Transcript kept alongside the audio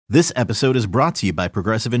This episode is brought to you by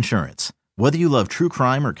Progressive Insurance. Whether you love true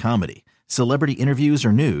crime or comedy, celebrity interviews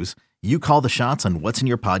or news, you call the shots on what's in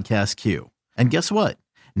your podcast queue. And guess what?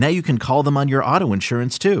 Now you can call them on your auto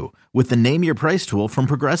insurance too with the Name Your Price tool from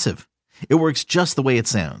Progressive. It works just the way it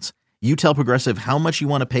sounds. You tell Progressive how much you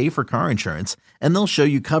want to pay for car insurance, and they'll show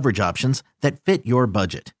you coverage options that fit your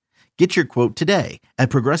budget. Get your quote today at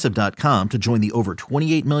Progressive.com to join the over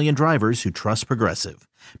 28 million drivers who trust Progressive.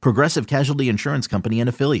 Progressive Casualty Insurance Company and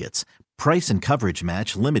Affiliates. Price and coverage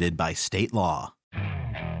match limited by state law.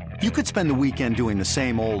 You could spend the weekend doing the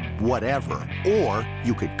same old whatever, or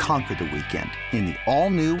you could conquer the weekend in the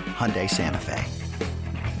all-new Hyundai Santa Fe.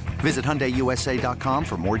 Visit HyundaiUSA.com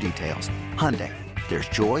for more details. Hyundai, there's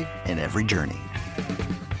joy in every journey.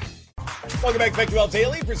 Welcome back to BetQL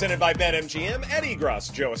Daily, presented by BetMGM. Eddie Gross,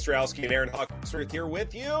 Joe Ostrowski, and Aaron Hawksworth here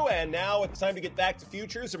with you. And now it's time to get back to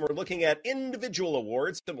futures, and we're looking at individual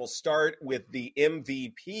awards. And we'll start with the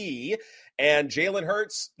MVP. And Jalen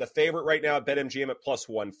Hurts, the favorite right now at BetMGM at plus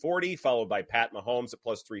 140, followed by Pat Mahomes at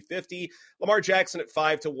plus 350, Lamar Jackson at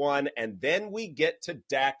 5-1, and then we get to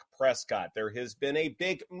Dak Prescott. There has been a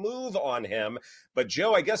big move on him. But,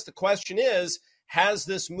 Joe, I guess the question is, has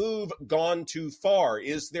this move gone too far?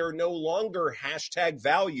 Is there no longer hashtag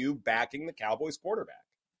value backing the Cowboys quarterback?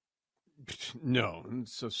 No,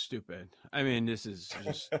 it's so stupid. I mean, this is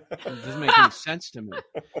just it doesn't make any sense to me.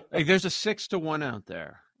 Like, there's a 6-1 out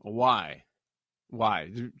there. Why?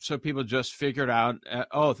 So people just figured out,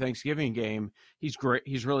 Thanksgiving game, he's great.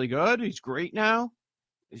 He's really good. He's great now.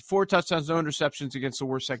 4 touchdowns, no interceptions against the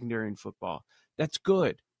worst secondary in football. That's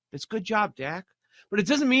good. That's good job, Dak. But it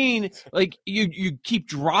doesn't mean like you keep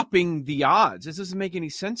dropping the odds. This doesn't make any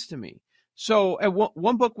sense to me. So at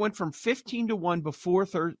one book went from 15-1 before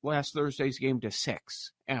last Thursday's game to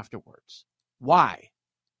 6 afterwards. Why?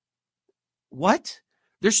 What?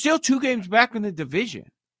 There's still 2 games back in the division.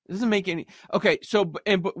 It doesn't make any. Okay, so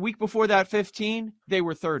week before that 15, they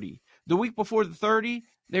were 30. The week before the 30,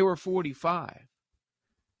 they were 45.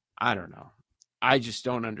 I don't know. I just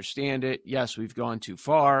don't understand it. Yes, we've gone too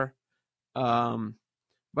far.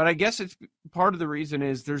 But I guess it's part of the reason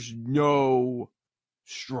is there's no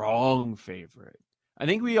strong favorite. I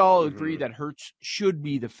think we all agree that Hurts should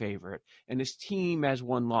be the favorite, and his team has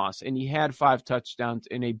 1 loss, and he had 5 touchdowns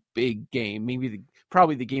in a big game,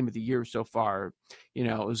 probably the game of the year so far. You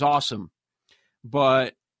know, it was awesome.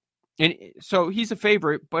 So he's a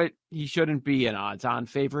favorite, but he shouldn't be an odds-on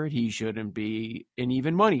favorite. He shouldn't be an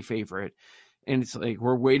even money favorite. And it's like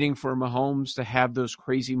we're waiting for Mahomes to have those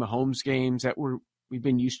crazy Mahomes games that we've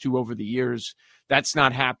been used to over the years. That's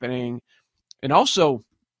not happening. And also,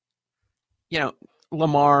 you know,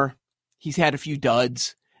 Lamar, he's had a few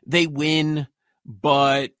duds. They win,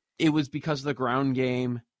 but it was because of the ground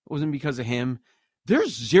game. It wasn't because of him.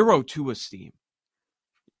 There's 0 Tua esteem.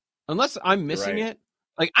 Unless I'm missing it.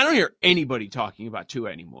 Like, I don't hear anybody talking about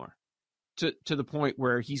Tua anymore to the point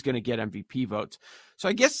where he's going to get MVP votes. So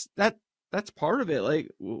I guess that's part of it. Like,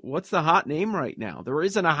 what's the hot name right now? There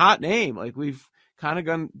isn't a hot name. Like, we've kind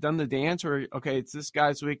of done the dance where, okay, it's this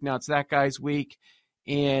guy's week. Now it's that guy's week.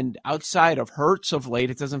 And outside of Hurts of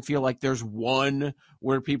late, it doesn't feel like there's one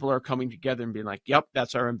where people are coming together and being like, yep,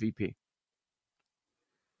 that's our MVP.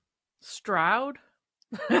 Stroud?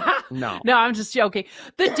 No, I'm just joking.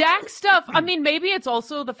 The Dak stuff, I mean, maybe it's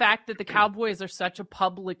also the fact that the Cowboys are such a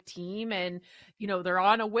public team and, you know, they're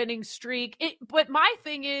on a winning streak. But my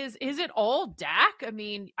thing is it all Dak? I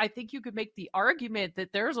mean, I think you could make the argument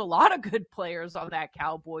that there's a lot of good players on that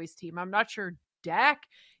Cowboys team. I'm not sure Dak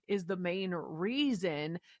is the main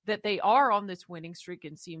reason that they are on this winning streak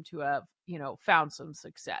and seem to have, you know, found some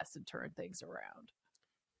success and turned things around.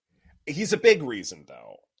 He's a big reason,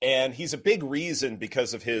 though. And he's a big reason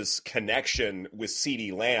because of his connection with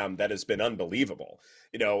CeeDee Lamb that has been unbelievable.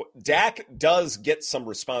 You know, Dak does get some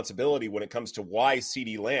responsibility when it comes to why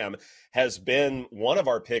CeeDee Lamb has been one of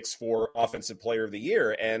our picks for Offensive Player of the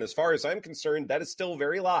Year. And as far as I'm concerned, that is still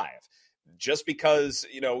very live. Just because,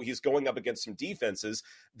 you know, he's going up against some defenses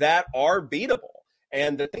that are beatable.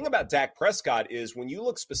 And the thing about Dak Prescott is when you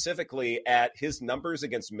look specifically at his numbers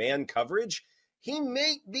against man coverage, he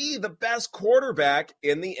may be the best quarterback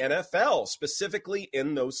in the NFL, specifically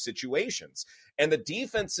in those situations. And the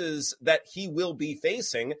defenses that he will be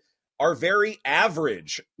facing are very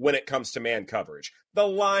average when it comes to man coverage. The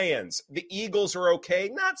Lions, the Eagles are okay,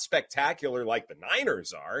 not spectacular like the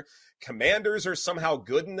Niners are. Commanders are somehow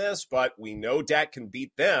good in this, but we know Dak can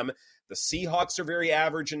beat them. The Seahawks are very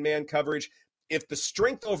average in man coverage. If the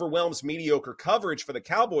strength overwhelms mediocre coverage for the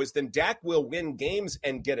Cowboys, then Dak will win games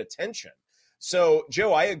and get attention. So,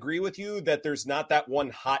 Joe, I agree with you that there's not that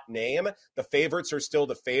one hot name. The favorites are still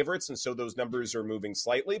the favorites, and so those numbers are moving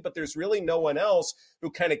slightly, but there's really no one else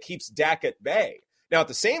who kind of keeps Dak at bay. Now, at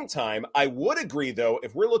the same time, I would agree, though,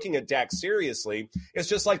 if we're looking at Dak seriously, it's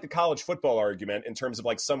just like the college football argument in terms of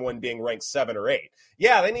like someone being ranked 7 or 8.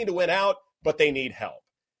 Yeah, they need to win out, but they need help.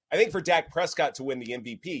 I think for Dak Prescott to win the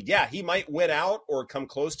MVP, yeah, he might win out or come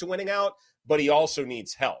close to winning out, but he also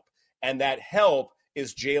needs help. And that help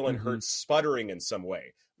is Jalen Hurts sputtering in some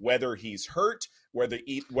way, whether he's hurt, whether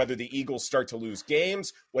the Eagles start to lose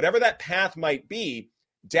games, whatever that path might be,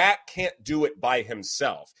 Dak can't do it by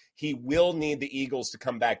himself. He will need the Eagles to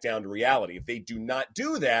come back down to reality. If they do not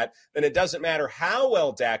do that, then it doesn't matter how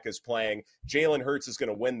well Dak is playing, Jalen Hurts is going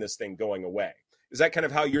to win this thing going away. Is that kind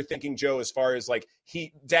of how you're thinking, Joe, as far as like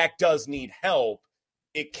Dak does need help?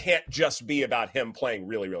 It can't just be about him playing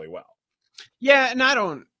really, really well. Yeah, and I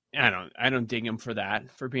don't dig him for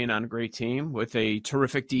that, for being on a great team with a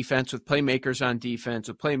terrific defense, with playmakers on defense,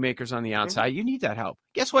 with playmakers on the outside. You need that help.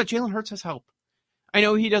 Guess what? Jalen Hurts has help. I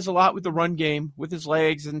know he does a lot with the run game, with his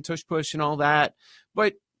legs and tush push and all that,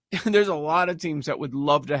 but there's a lot of teams that would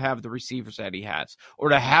love to have the receivers that he has, or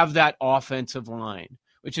to have that offensive line,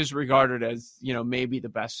 which is regarded as, maybe the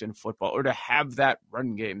best in football, or to have that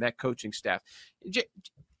run game, that coaching staff.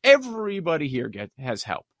 Everybody here has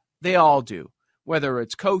help. They all do. Whether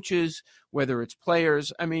it's coaches, whether it's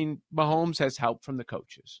players. I mean, Mahomes has help from the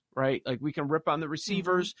coaches, right? Like, we can rip on the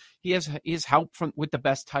receivers. He has help with the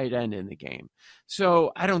best tight end in the game.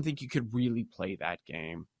 So I don't think you could really play that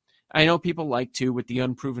game. I know people like to with the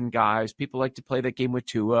unproven guys. People like to play that game with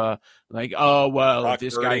Tua. Like, oh, well, Brock if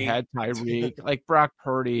this Purdy. guy had Tyreek, like Brock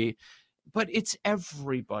Purdy. But it's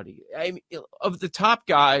everybody. I mean, of the top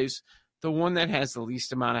guys, the one that has the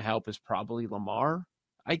least amount of help is probably Lamar,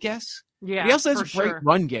 I guess. Yeah, he also has a great sure.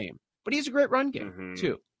 run game, but he has a great run game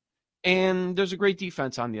too. And there's a great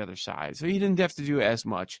defense on the other side. So he didn't have to do as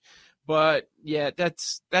much. But yeah,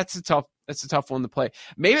 that's a tough one to play.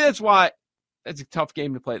 Maybe that's why that's a tough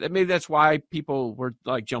game to play. Maybe that's why people were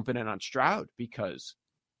like jumping in on Stroud, because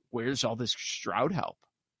where's all this Stroud help?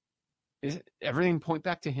 Is everything point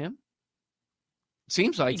back to him?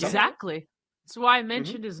 Seems like exactly. That's why I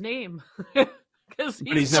mentioned his name. Because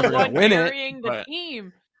he's the never one gonna win it, carrying the but-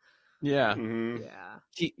 team. Yeah. Yeah.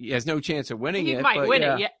 He has no chance of winning He it. might but win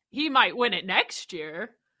yeah. it. Yeah, he might win it next year.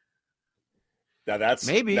 Now that's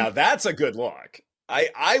a good look.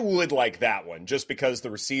 I would like that one, just because the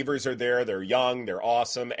receivers are there, they're young, they're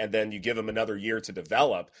awesome, and then you give them another year to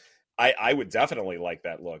develop. I would definitely like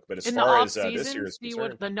that look. But as In far the as this year is see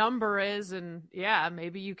concerned, what the number is, and yeah,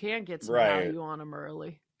 maybe you can get some Right. value on him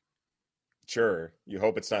early. sure, you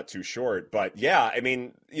hope it's not too short. But yeah, I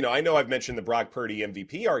mean, I know I've mentioned the Brock Purdy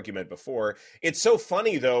MVP argument before. It's so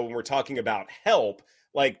funny, though, when we're talking about help.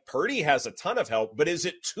 Like, Purdy has a ton of help, but is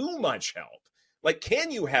it too much help? Like,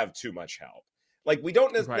 can you have too much help? Like, we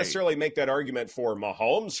don't necessarily make that argument for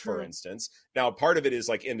Mahomes, for instance. Now, part of it is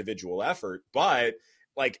like individual effort, but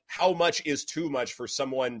like, how much is too much for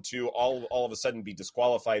someone to all of a sudden be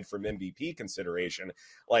disqualified from MVP consideration?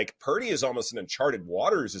 Like, Purdy is almost in uncharted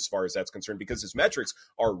waters as far as that's concerned, because his metrics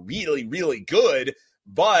are really, really good,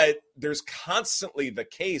 but there's constantly the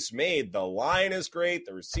case made. The line is great.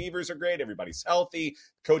 The receivers are great. Everybody's healthy.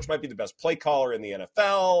 Coach might be the best play caller in the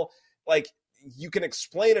NFL. Like, you can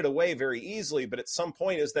explain it away very easily, but at some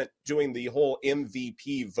point, is that doing the whole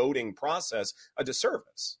MVP voting process a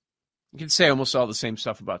disservice? You can say almost all the same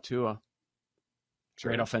stuff about Tua.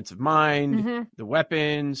 Great offensive mind, the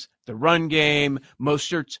weapons, the run game.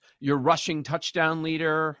 Mostert's your rushing touchdown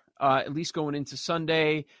leader, at least going into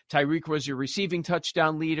Sunday. Tyreek was your receiving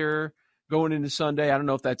touchdown leader going into Sunday. I don't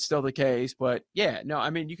know if that's still the case, but yeah, no, I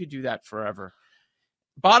mean, you could do that forever.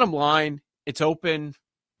 Bottom line, it's open,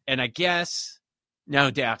 and I guess now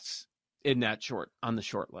Dak's on the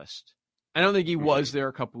short list. I don't think he was there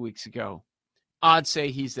a couple weeks ago. I'd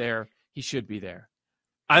say he's there. He should be there.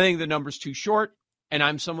 I think the number's too short, and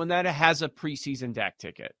I'm someone that has a preseason Dak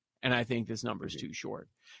ticket, and I think this number's too short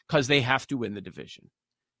because they have to win the division.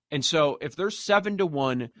 And so if they're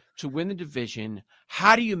 7-1 to win the division,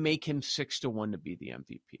 how do you make him 6-1 to be the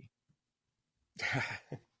MVP?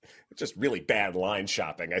 Just really bad line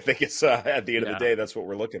shopping. I think it's at the end of the day, that's what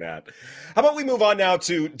we're looking at. How about we move on now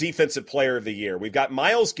to Defensive Player of the Year? We've got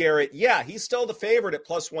Myles Garrett. Yeah, he's still the favorite at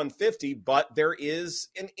plus 150, but there is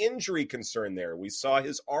an injury concern there. We saw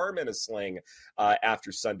his arm in a sling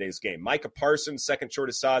after Sunday's game. Micah Parsons, second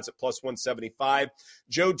shortest odds at plus 175.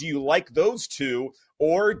 Joe, do you like those two?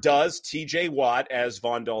 Or does TJ Watt, as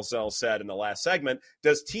Von Dalzell said in the last segment,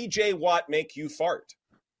 does TJ Watt make you fart?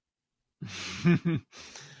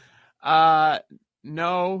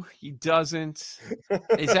 No, he doesn't.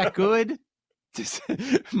 Is that good?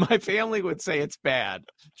 My family would say it's bad.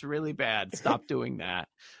 It's really bad. Stop doing that.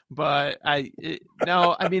 But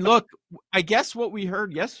no, I mean, look, I guess what we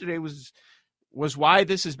heard yesterday was why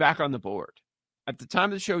this is back on the board. At the time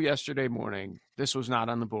of the show yesterday morning, this was not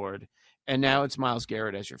on the board, and now it's Myles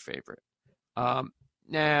Garrett as your favorite.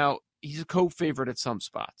 Now, he's a co-favorite at some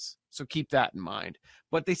spots, so keep that in mind.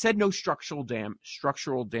 But they said no structural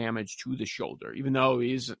damage to the shoulder, even though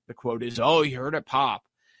the quote is, "Oh, you heard it pop,"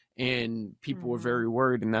 and people were very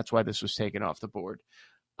worried, and that's why this was taken off the board.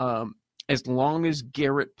 As long as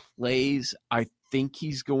Garrett plays, I think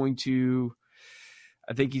he's going to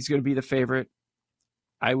be the favorite.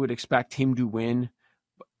 I would expect him to win.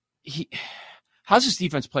 How's his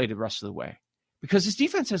defense play the rest of the way? Because his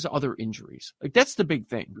defense has other injuries. Like, that's the big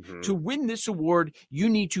thing. Mm-hmm. To win this award, you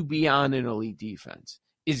need to be on an elite defense.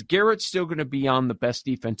 Is Garrett still going to be on the best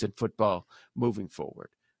defense in football moving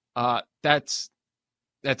forward? That's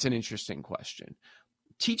an interesting question.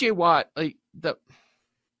 TJ Watt,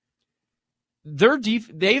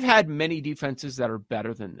 they've had many defenses that are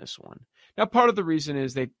better than this one. Now, part of the reason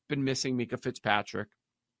is they've been missing Mika Fitzpatrick.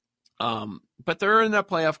 But they're in that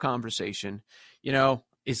playoff conversation. You know,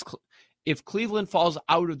 if Cleveland falls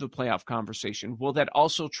out of the playoff conversation, will that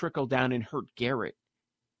also trickle down and hurt Garrett?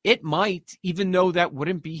 It might, even though that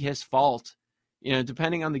wouldn't be his fault. You know,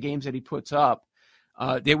 depending on the games that he puts up,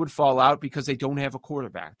 they would fall out because they don't have a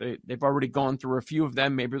quarterback. They've already gone through a few of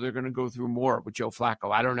them. Maybe they're going to go through more with Joe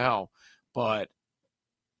Flacco. I don't know. But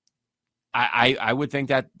I would think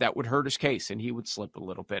that would hurt his case, and he would slip a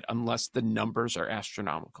little bit unless the numbers are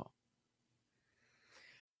astronomical.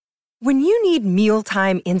 When you need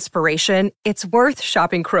mealtime inspiration, it's worth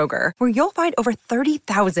shopping Kroger, where you'll find over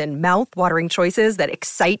 30,000 mouth-watering choices that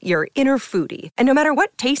excite your inner foodie. And no matter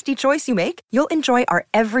what tasty choice you make, you'll enjoy our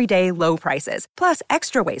everyday low prices, plus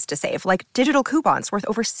extra ways to save, like digital coupons worth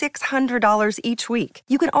over $600 each week.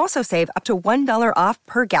 You can also save up to $1 off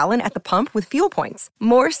per gallon at the pump with fuel points.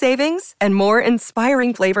 More savings and more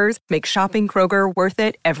inspiring flavors make shopping Kroger worth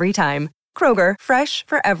it every time. Kroger, fresh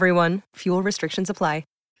for everyone. Fuel restrictions apply.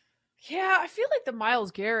 Yeah, I feel like the Myles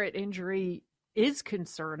Garrett injury is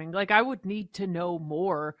concerning. Like, I would need to know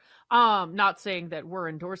more. Not saying that we're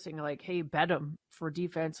endorsing, like, hey, bet him for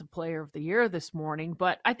Defensive Player of the Year this morning,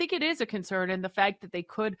 but I think it is a concern. And the fact that they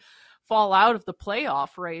could fall out of the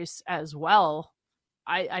playoff race as well,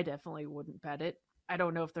 I definitely wouldn't bet it. I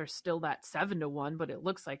don't know if there's still that 7-1, but it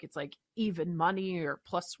looks like it's like even money or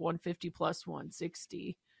plus 150, plus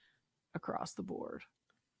 160 across the board.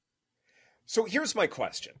 So here's my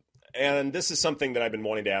question. And this is something that I've been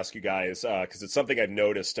wanting to ask you guys because it's something I've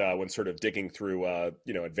noticed when sort of digging through,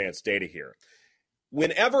 advanced data here.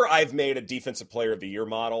 Whenever I've made a Defensive Player of the Year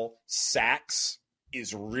model, sacks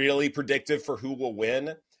is really predictive for who will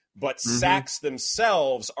win, but sacks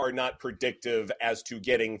themselves are not predictive as to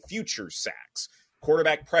getting future sacks.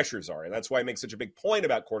 Quarterback pressures are, and that's why I make such a big point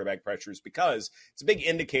about quarterback pressures, because it's a big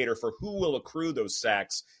indicator for who will accrue those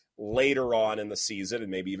sacks later on in the season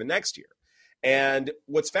and maybe even next year. And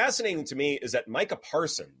what's fascinating to me is that Micah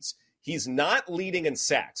Parsons, he's not leading in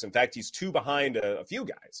sacks. In fact, he's 2 behind a few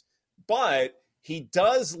guys. But he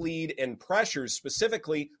does lead in pressures,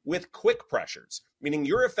 specifically with quick pressures, meaning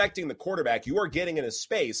you're affecting the quarterback. You are getting in his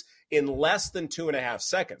space in less than 2.5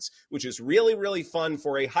 seconds, which is really, really fun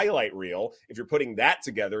for a highlight reel if you're putting that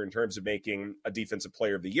together in terms of making a Defensive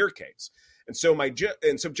Player of the Year case. And so,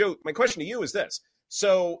 Joe, my question to you is this.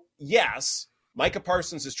 So, yes, Micah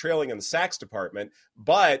Parsons is trailing in the sacks department,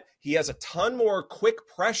 but he has a ton more quick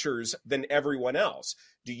pressures than everyone else.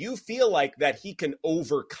 Do you feel like that he can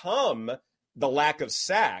overcome the lack of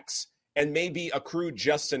sacks and maybe accrue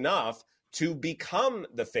just enough to become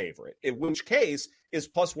the favorite? In which case, is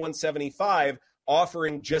plus 175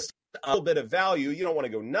 offering just a little bit of value? You don't want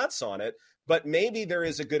to go nuts on it, but maybe there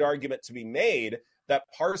is a good argument to be made that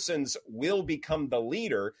Parsons will become the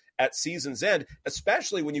leader at season's end,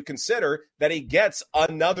 especially when you consider that he gets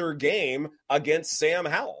another game against Sam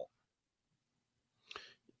Howell.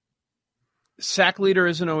 Sack leader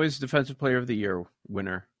isn't always Defensive Player of the Year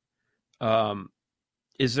winner.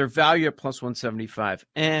 Is there value at plus 175?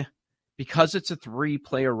 Because it's a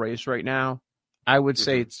 3-player race right now, I would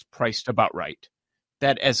say it's priced about right.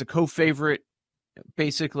 That as a co-favorite,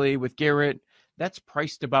 basically with Garrett, that's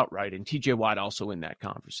priced about right. And TJ Watt also in that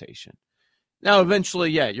conversation. Now,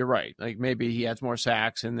 eventually, yeah, you're right. Like maybe he has more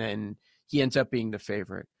sacks and then he ends up being the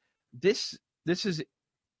favorite. This is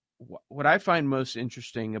what I find most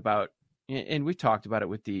interesting about, and we talked about it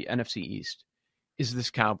with the NFC East, is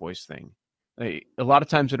this Cowboys thing. Like, a lot of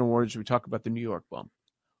times in awards, we talk about the New York bump.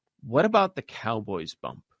 What about the Cowboys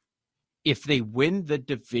bump? if they win the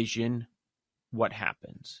division, what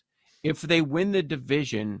happens? If they win the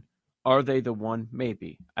division, are they the one?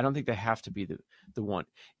 Maybe. I don't think they have to be the one.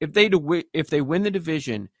 If they win the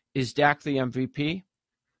division, is Dak the MVP?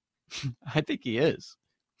 I think he is.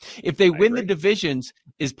 If they win the divisions,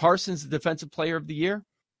 is Parsons the defensive player of the year?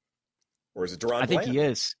 Or is it Deron I think Bland? he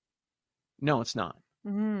is. No, it's not.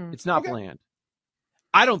 Mm-hmm. It's not Bland.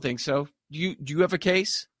 I don't think so. Do you have a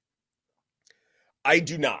case? I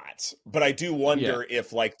do not, but I do wonder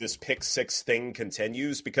if like this pick six thing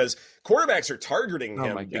continues, because quarterbacks are targeting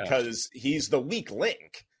him because he's the weak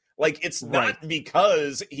link. Like, it's not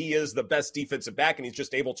because he is the best defensive back and he's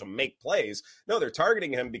just able to make plays. No, they're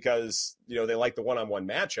targeting him because, you know, they like the one-on-one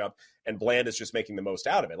matchup, and Bland is just making the most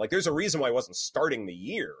out of it. Like, there's a reason why he wasn't starting the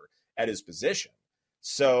year at his position.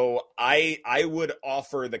 So I would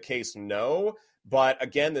offer the case no. But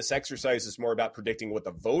again, this exercise is more about predicting what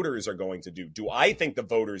the voters are going to do. Do I think the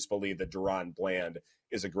voters believe that Deron Bland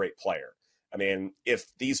is a great player? I mean, if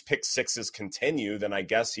these pick sixes continue, then I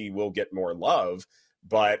guess he will get more love.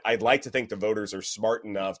 But I'd like to think the voters are smart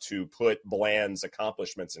enough to put Bland's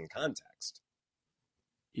accomplishments in context.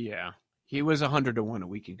 Yeah, he was 100-1 a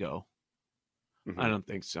week ago. Mm-hmm. I don't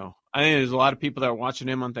think so. I think there's a lot of people that are watching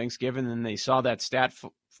him on Thanksgiving, and they saw that stat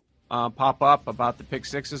pop up about the pick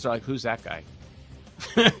sixes. They're like, who's that guy?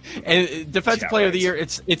 And defensive player of the year,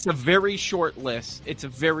 it's a very short list. It's a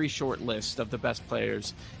very short list of the best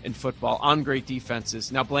players in football on great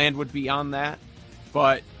defenses. Now, Bland would be on that,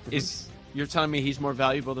 but you're telling me he's more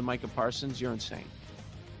valuable than Micah Parsons? You're insane.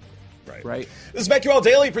 Right. This is BetQL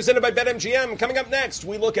Daily presented by BetMGM. Coming up next,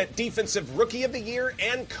 we look at Defensive Rookie of the Year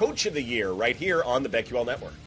and Coach of the Year right here on the BetQL Network.